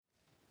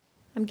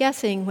I'm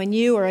guessing when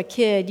you were a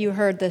kid, you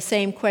heard the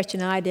same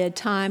question I did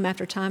time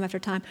after time after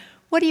time.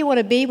 What do you want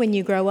to be when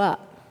you grow up?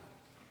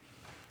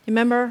 You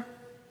remember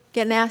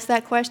getting asked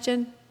that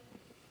question?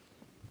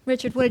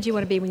 Richard, what did you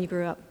want to be when you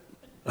grew up?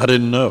 I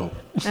didn't know.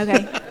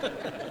 Okay.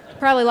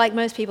 Probably like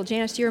most people.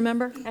 Janice, do you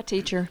remember? A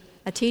teacher.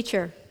 A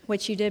teacher,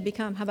 which you did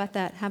become. How about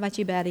that? How about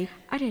you, Betty?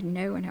 I didn't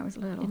know when I was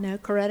little. No.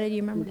 Coretta, do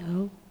you remember?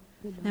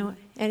 No.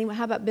 Anyway,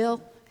 how about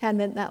Bill? Hadn't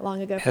been that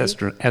long ago for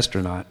you.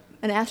 Astronaut.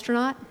 An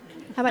astronaut?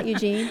 How about you,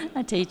 Jean?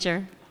 A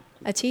teacher.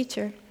 A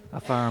teacher. A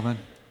fireman.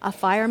 A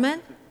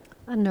fireman?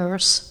 A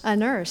nurse. A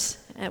nurse.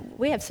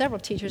 We have several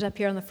teachers up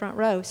here on the front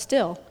row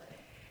still.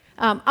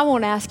 I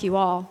won't ask you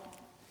all.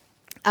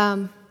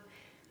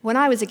 When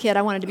I was a kid,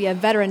 I wanted to be a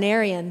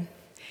veterinarian.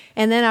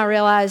 And then I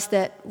realized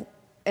that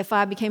if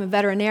I became a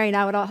veterinarian,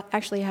 I would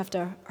actually have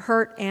to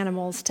hurt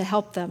animals to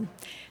help them.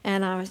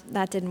 And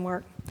that didn't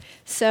work.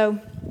 So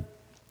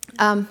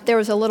there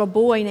was a little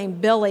boy named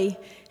Billy,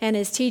 and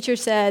his teacher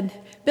said,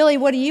 "Billy,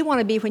 what do you want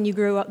to be when you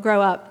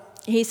grow up?"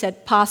 He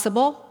said,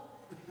 "Possible."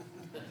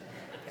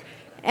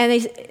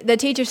 And the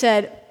teacher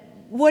said,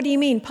 "What do you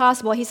mean,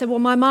 possible?" He said, "Well,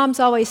 my mom's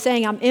always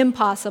saying I'm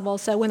impossible,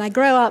 so when I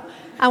grow up,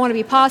 I want to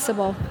be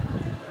possible."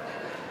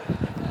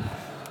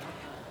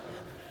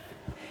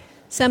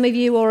 Some of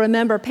you will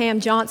remember Pam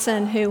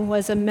Johnson, who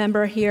was a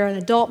member here, an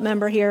adult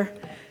member here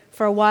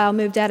for a while,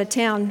 moved out of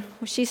town.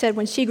 She said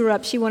when she grew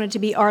up, she wanted to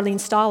be Arlene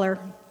Stoller.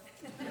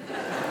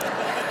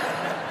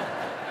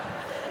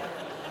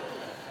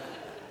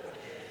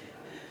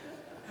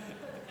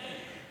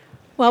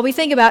 Well, we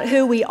think about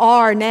who we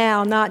are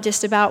now, not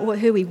just about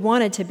who we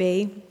wanted to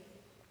be.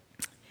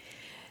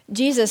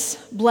 Jesus'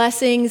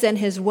 blessings and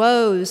his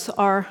woes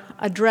are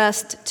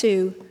addressed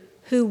to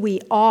who we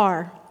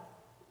are.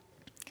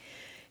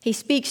 He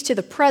speaks to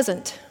the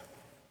present.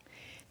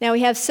 Now,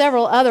 we have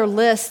several other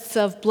lists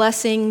of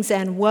blessings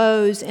and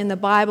woes in the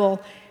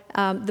Bible.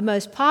 The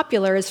most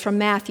popular is from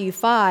Matthew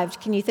 5.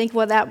 Can you think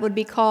what that would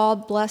be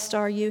called? Blessed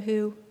are you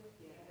who?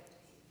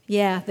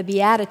 Yeah, the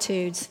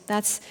Beatitudes.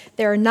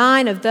 There are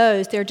 9 of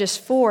those. There are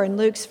just 4 in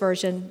Luke's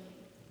version.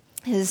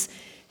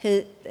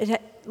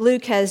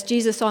 Luke has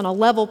Jesus on a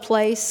level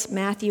place.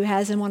 Matthew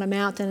has him on a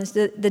mountain.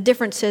 The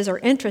differences are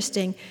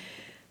interesting.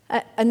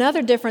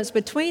 Another difference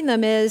between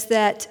them is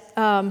that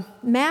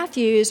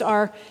Matthew's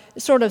are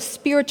sort of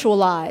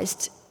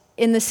spiritualized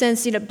in the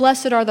sense,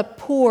 blessed are the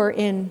poor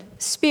in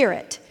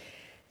spirit.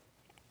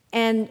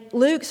 And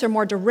Luke's are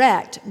more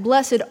direct.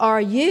 Blessed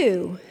are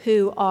you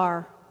who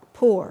are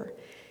poor.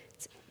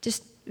 It's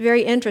just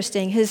very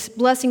interesting. His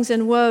blessings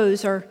and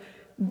woes are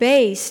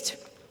based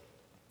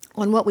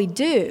on what we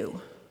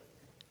do.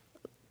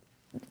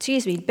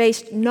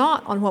 Based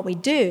not on what we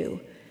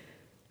do,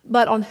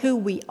 but on who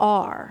we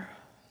are.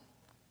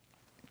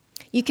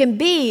 You can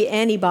be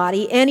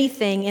anybody,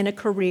 anything in a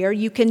career.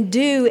 You can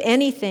do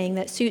anything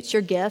that suits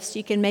your gifts.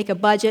 You can make a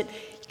budget.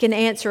 You can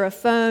answer a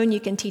phone.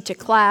 You can teach a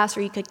class,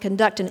 or you could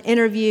conduct an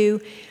interview.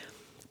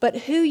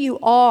 But who you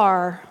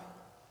are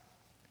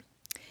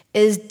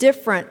is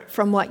different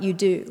from what you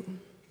do.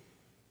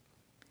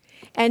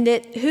 And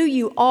who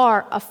you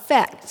are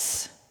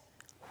affects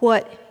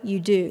what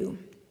you do.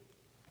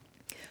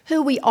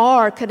 Who we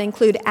are could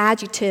include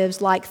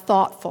adjectives like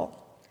thoughtful,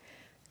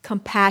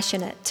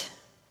 compassionate,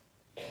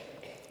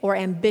 or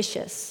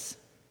ambitious.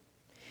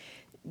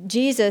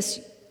 Jesus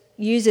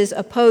uses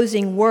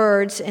opposing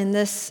words in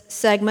this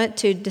segment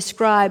to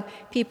describe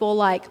people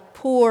like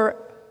poor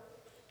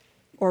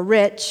or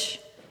rich,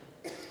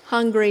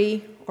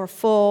 hungry or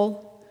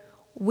full,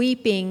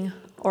 weeping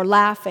or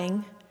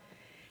laughing.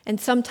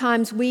 And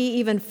sometimes we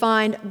even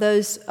find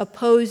those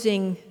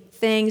opposing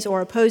things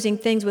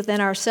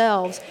within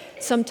ourselves.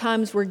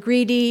 Sometimes we're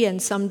greedy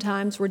and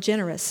sometimes we're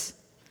generous.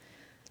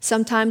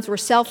 Sometimes we're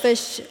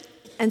selfish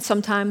and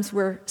sometimes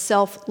we're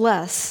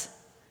selfless.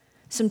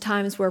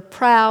 Sometimes we're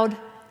proud,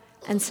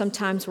 and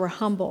sometimes we're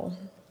humble.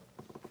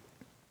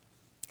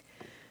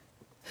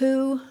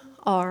 Who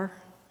are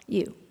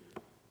you?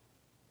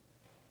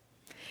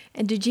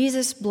 And do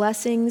Jesus'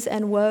 blessings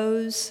and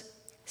woes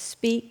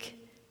speak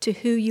to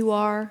who you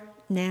are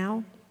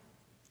now?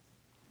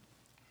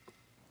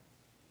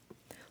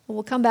 Well,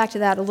 we'll come back to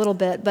that a little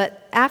bit,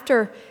 but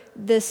after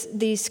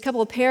these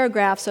couple of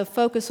paragraphs of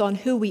focus on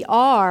who we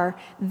are,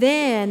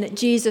 then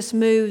Jesus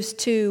moves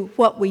to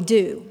what we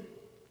do.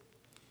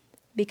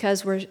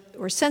 Because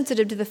we're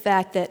sensitive to the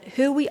fact that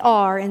who we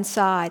are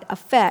inside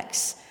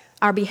affects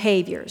our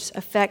behaviors,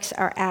 affects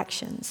our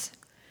actions.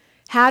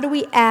 How do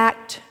we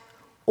act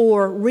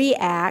or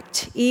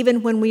react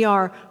even when we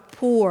are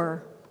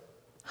poor,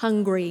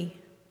 hungry,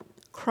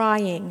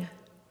 crying,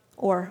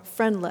 or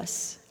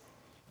friendless?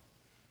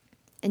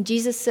 And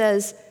Jesus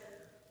says,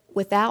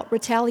 without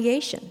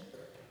retaliation.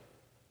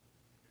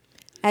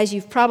 As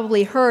you've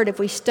probably heard, if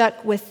we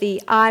stuck with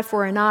the eye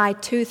for an eye,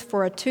 tooth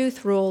for a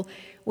tooth rule,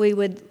 we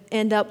would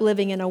end up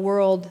living in a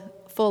world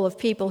full of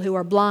people who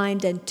are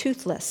blind and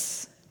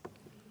toothless.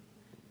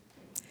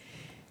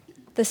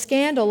 The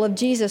scandal of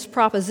Jesus'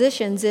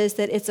 propositions is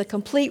that it's a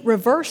complete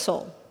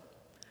reversal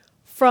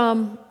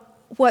from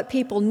what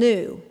people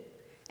knew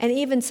and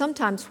even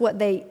sometimes what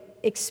they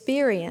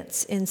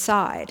experience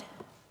inside.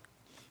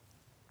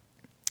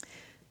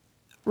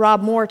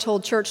 Rob Moore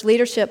told church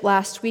leadership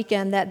last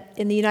weekend that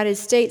in the United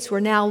States we're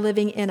now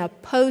living in a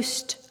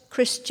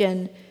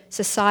post-Christian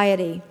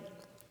society.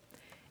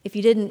 If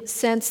you didn't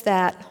sense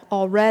that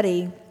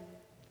already,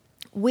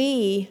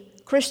 we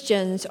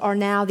Christians are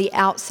now the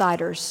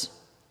outsiders.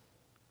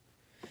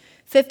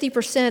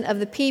 50% of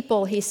the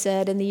people, he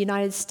said, in the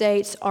United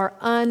States are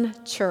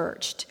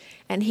unchurched.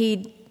 And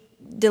he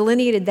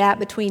delineated that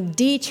between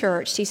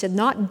de-churched. He said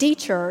not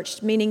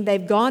de-churched, meaning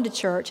they've gone to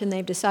church and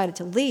they've decided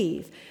to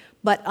leave,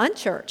 but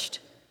unchurched.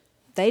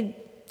 They've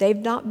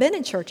not been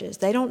in churches.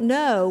 They don't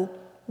know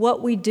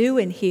what we do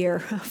in here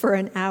for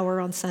an hour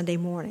on Sunday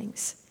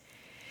mornings.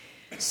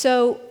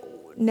 So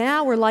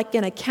now we're like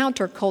in a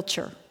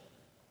counterculture,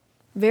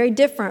 very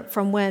different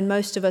from when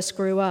most of us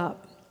grew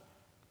up.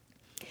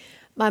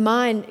 My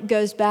mind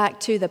goes back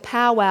to the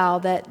powwow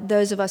that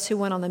those of us who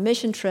went on the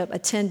mission trip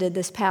attended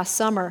this past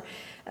summer.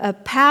 A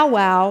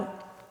powwow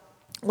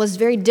was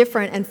very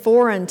different and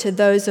foreign to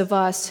those of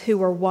us who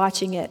were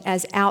watching it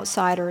as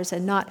outsiders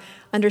and not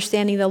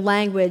understanding the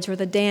language or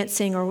the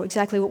dancing or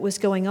exactly what was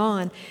going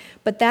on.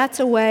 But that's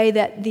a way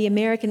that the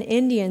American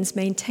Indians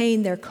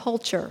maintain their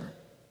culture.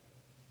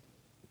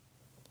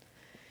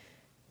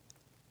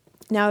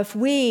 Now, if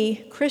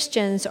we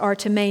Christians are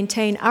to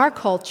maintain our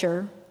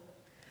culture,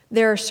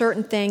 there are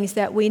certain things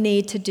that we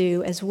need to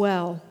do as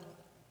well.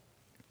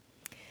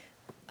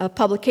 A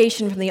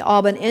publication from the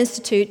Alban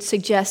Institute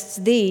suggests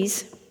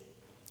these: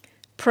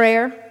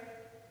 prayer,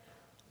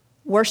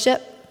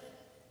 worship,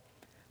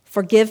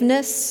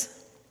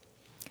 forgiveness,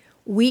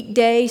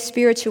 weekday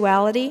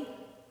spirituality,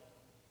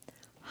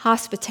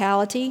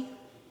 hospitality,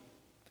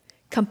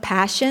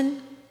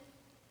 compassion,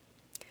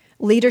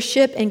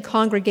 leadership in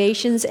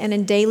congregations and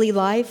in daily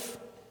life.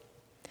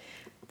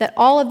 That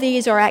all of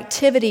these are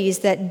activities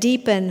that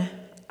deepen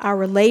our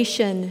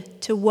relation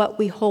to what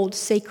we hold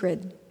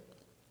sacred.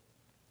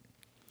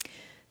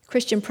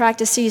 Christian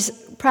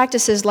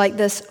practices like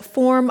this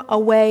form a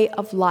way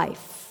of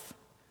life.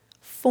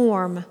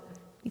 Form,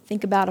 you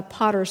think about a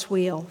potter's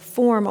wheel,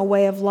 form a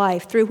way of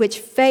life through which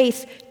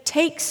faith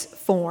takes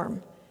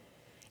form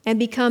and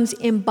becomes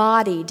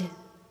embodied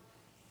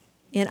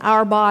in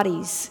our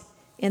bodies,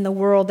 in the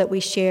world that we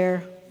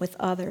share with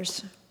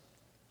others.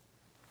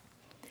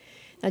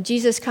 Now,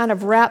 Jesus kind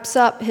of wraps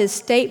up his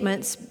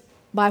statements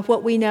by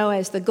what we know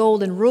as the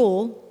golden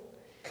rule: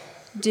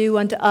 do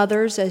unto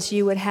others as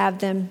you would have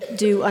them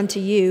do unto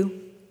you.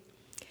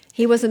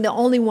 He wasn't the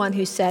only one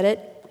who said it.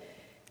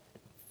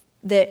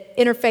 The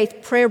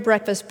Interfaith Prayer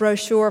Breakfast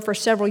brochure for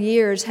several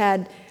years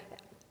had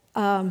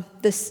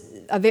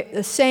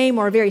the same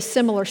or a very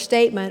similar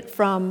statement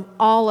from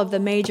all of the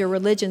major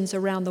religions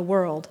around the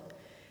world.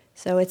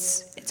 So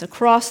it's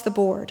across the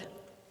board.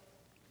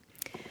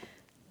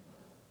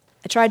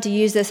 I tried to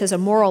use this as a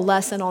moral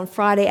lesson on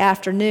Friday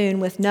afternoon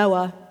with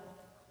Noah.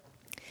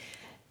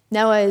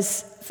 Noah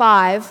is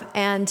 5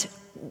 and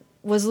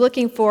was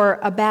looking for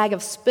a bag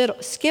of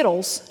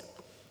Skittles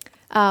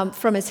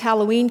from his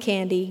Halloween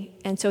candy.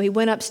 And so he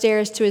went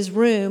upstairs to his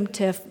room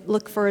to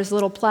look for his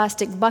little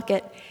plastic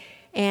bucket,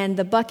 and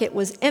the bucket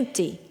was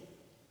empty,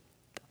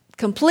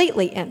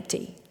 completely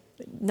empty.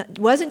 It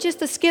wasn't just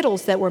the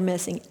Skittles that were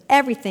missing.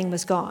 Everything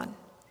was gone.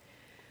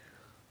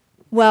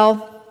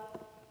 Well,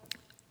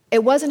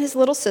 it wasn't his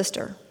little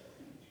sister.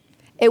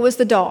 It was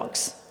the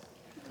dogs.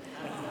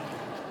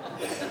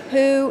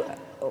 Who,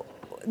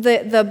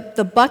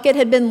 the bucket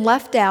had been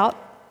left out,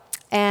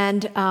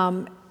 and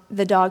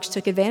the dogs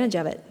took advantage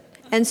of it.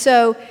 And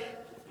so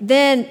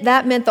then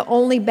that meant the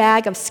only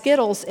bag of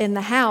Skittles in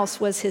the house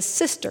was his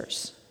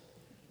sister's.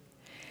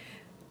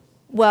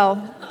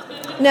 Well,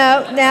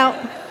 no,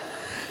 now...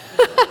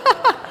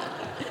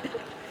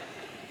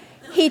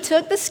 He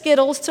took the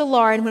Skittles to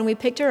Lauren when we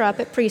picked her up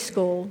at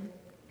preschool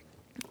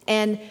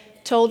and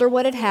told her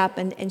what had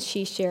happened, and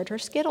she shared her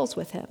Skittles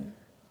with him.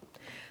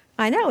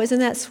 I know, isn't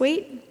that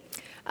sweet?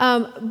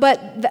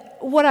 But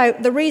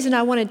the reason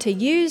I wanted to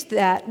use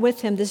that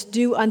with him, this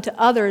do unto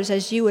others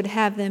as you would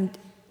have them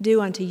do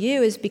unto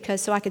you, is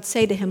because so I could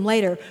say to him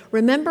later,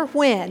 remember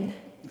when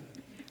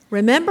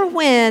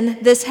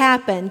this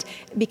happened,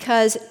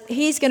 because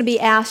he's going to be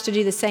asked to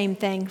do the same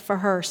thing for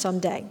her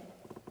someday.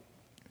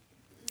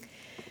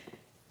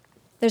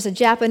 There's a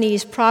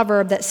Japanese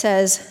proverb that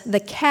says,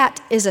 the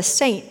cat is a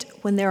saint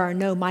when there are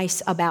no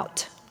mice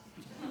about.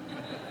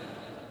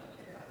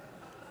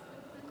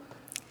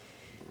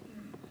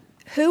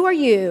 Who are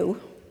you,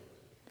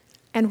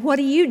 and what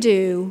do you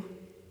do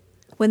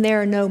when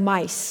there are no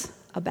mice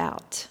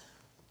about?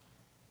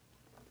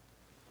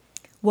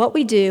 What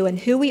we do and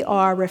who we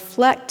are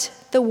reflect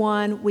the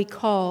one we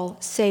call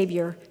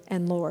Savior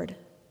and Lord.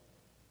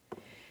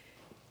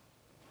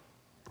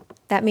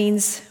 That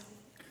means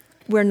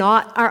we're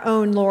not our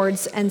own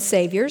lords and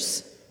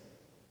saviors.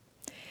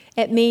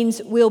 It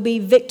means we'll be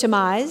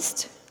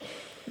victimized,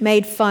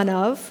 made fun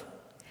of,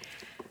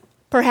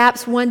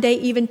 perhaps one day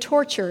even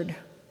tortured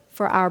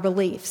for our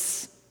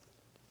beliefs.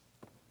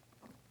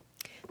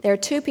 There are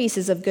two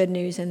pieces of good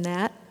news in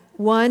that.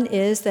 One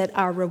is that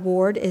our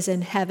reward is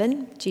in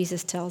heaven,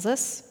 Jesus tells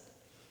us.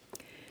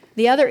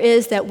 The other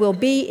is that we'll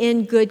be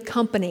in good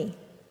company.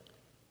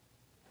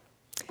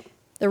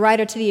 The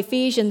writer to the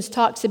Ephesians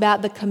talks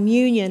about the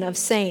communion of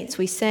saints.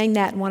 We sang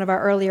that in one of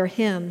our earlier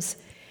hymns.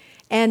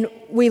 And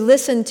we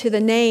listened to the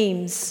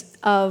names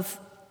of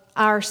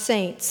our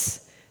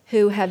saints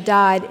who have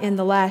died in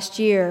the last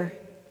year,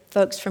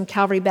 folks from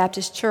Calvary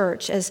Baptist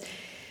Church, as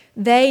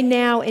they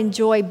now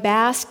enjoy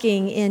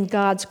basking in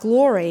God's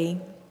glory.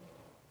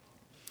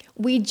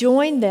 We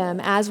join them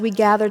as we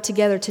gather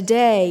together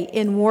today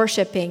in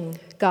worshiping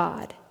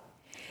God,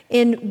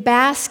 in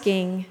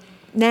basking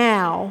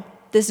now,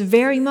 this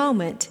very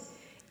moment,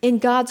 in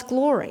God's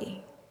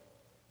glory.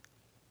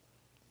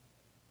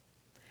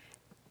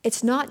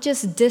 It's not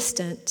just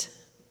distant.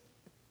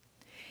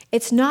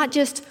 It's not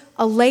just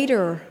a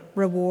later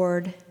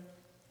reward.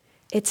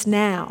 It's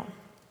now.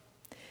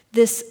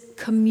 This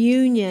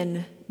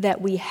communion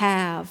that we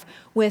have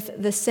with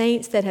the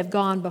saints that have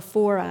gone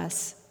before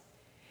us,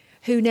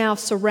 who now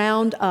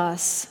surround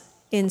us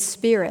in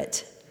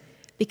spirit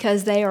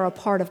because they are a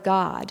part of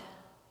God.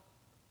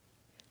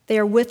 They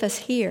are with us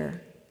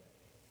here,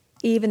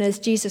 even as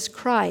Jesus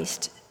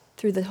Christ,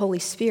 through the Holy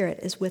Spirit,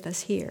 is with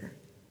us here.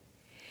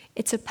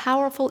 It's a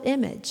powerful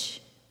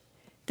image,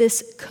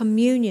 this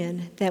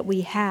communion that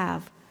we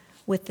have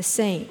with the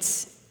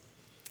saints.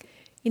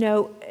 You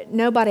know,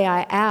 nobody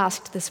I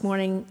asked this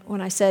morning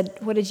when I said,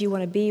 what did you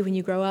want to be when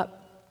you grow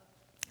up?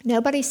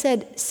 Nobody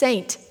said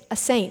saint, a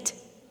saint.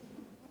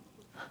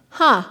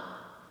 Huh.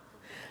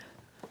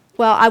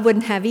 Well, I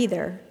wouldn't have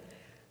either.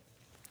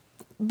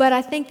 But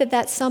I think that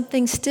that's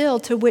something still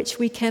to which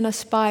we can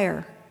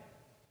aspire.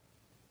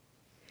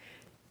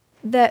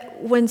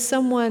 That when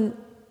someone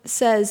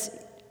says,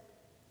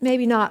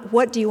 maybe not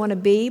what do you want to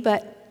be,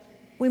 but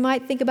we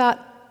might think about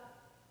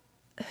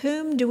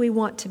whom do we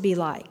want to be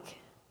like?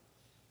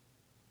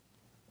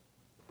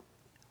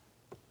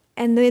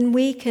 And then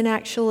we can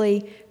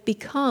actually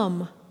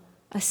become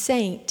a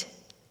saint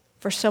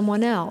for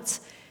someone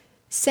else.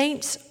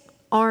 Saints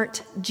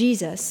aren't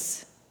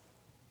Jesus.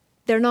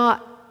 They're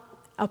not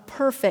a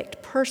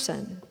perfect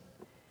person.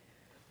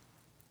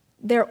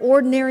 They're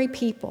ordinary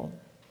people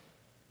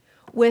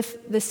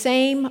with the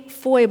same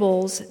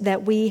foibles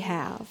that we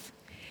have.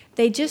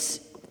 They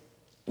just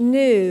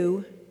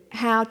knew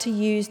how to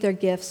use their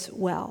gifts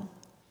well.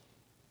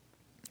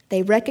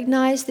 They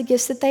recognized the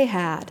gifts that they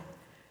had,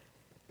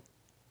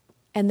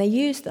 and they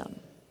used them.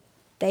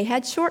 They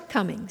had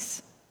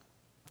shortcomings,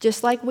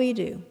 just like we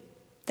do.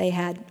 They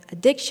had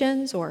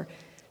addictions or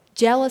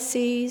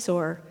jealousies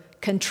or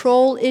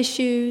control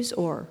issues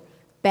or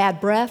bad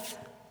breath.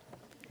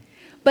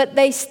 But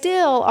they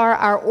still are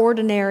our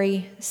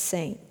ordinary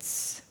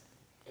saints.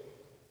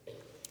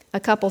 A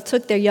couple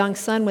took their young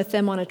son with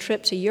them on a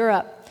trip to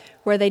Europe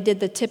where they did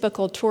the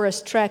typical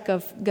tourist trek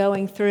of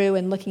going through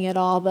and looking at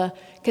all the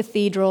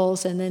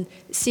cathedrals and then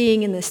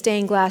seeing in the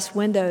stained glass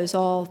windows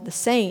all the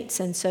saints.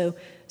 And so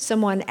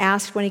someone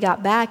asked when he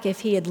got back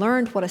if he had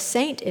learned what a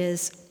saint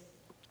is.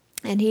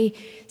 And he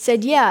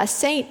said, yeah, a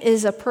saint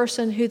is a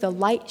person who the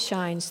light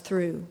shines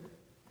through.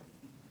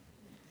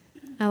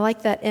 I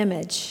like that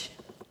image.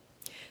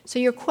 So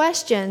your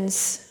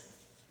questions,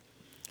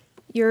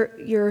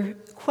 your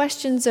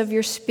questions of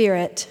your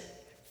spirit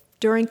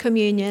during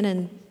communion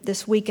and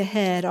this week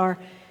ahead are,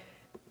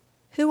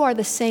 who are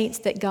the saints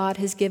that God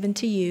has given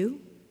to you?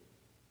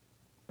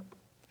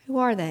 Who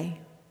are they?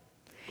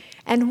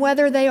 And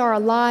whether they are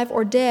alive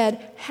or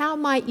dead, how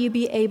might you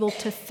be able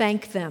to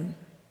thank them?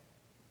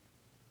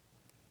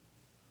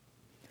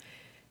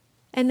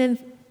 And then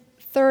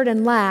third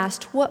and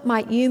last, what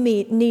might you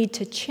need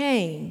to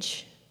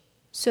change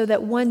so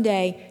that one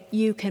day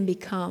you can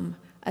become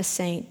a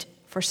saint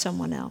for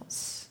someone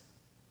else?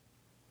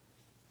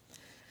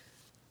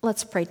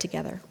 Let's pray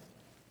together.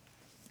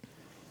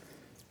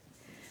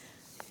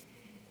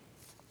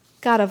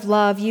 God of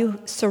love, you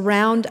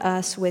surround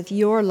us with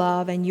your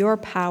love and your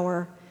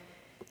power,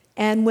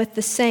 and with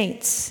the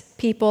saints,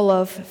 people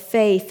of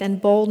faith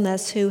and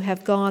boldness who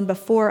have gone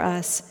before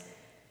us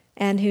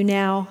and who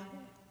now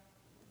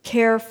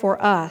care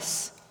for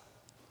us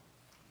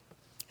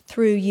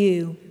through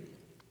you.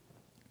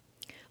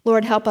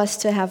 Lord, help us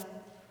to have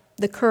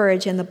the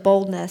courage and the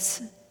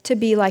boldness to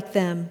be like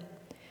them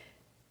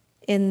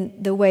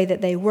in the way that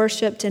they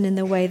worshiped and in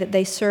the way that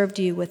they served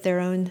you with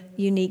their own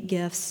unique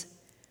gifts.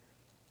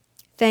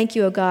 Thank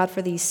you, O God,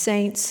 for these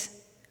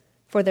saints,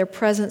 for their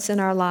presence in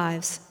our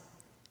lives,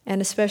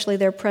 and especially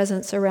their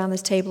presence around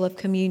this table of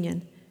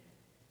communion.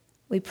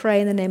 We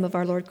pray in the name of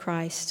our Lord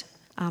Christ.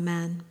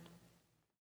 Amen.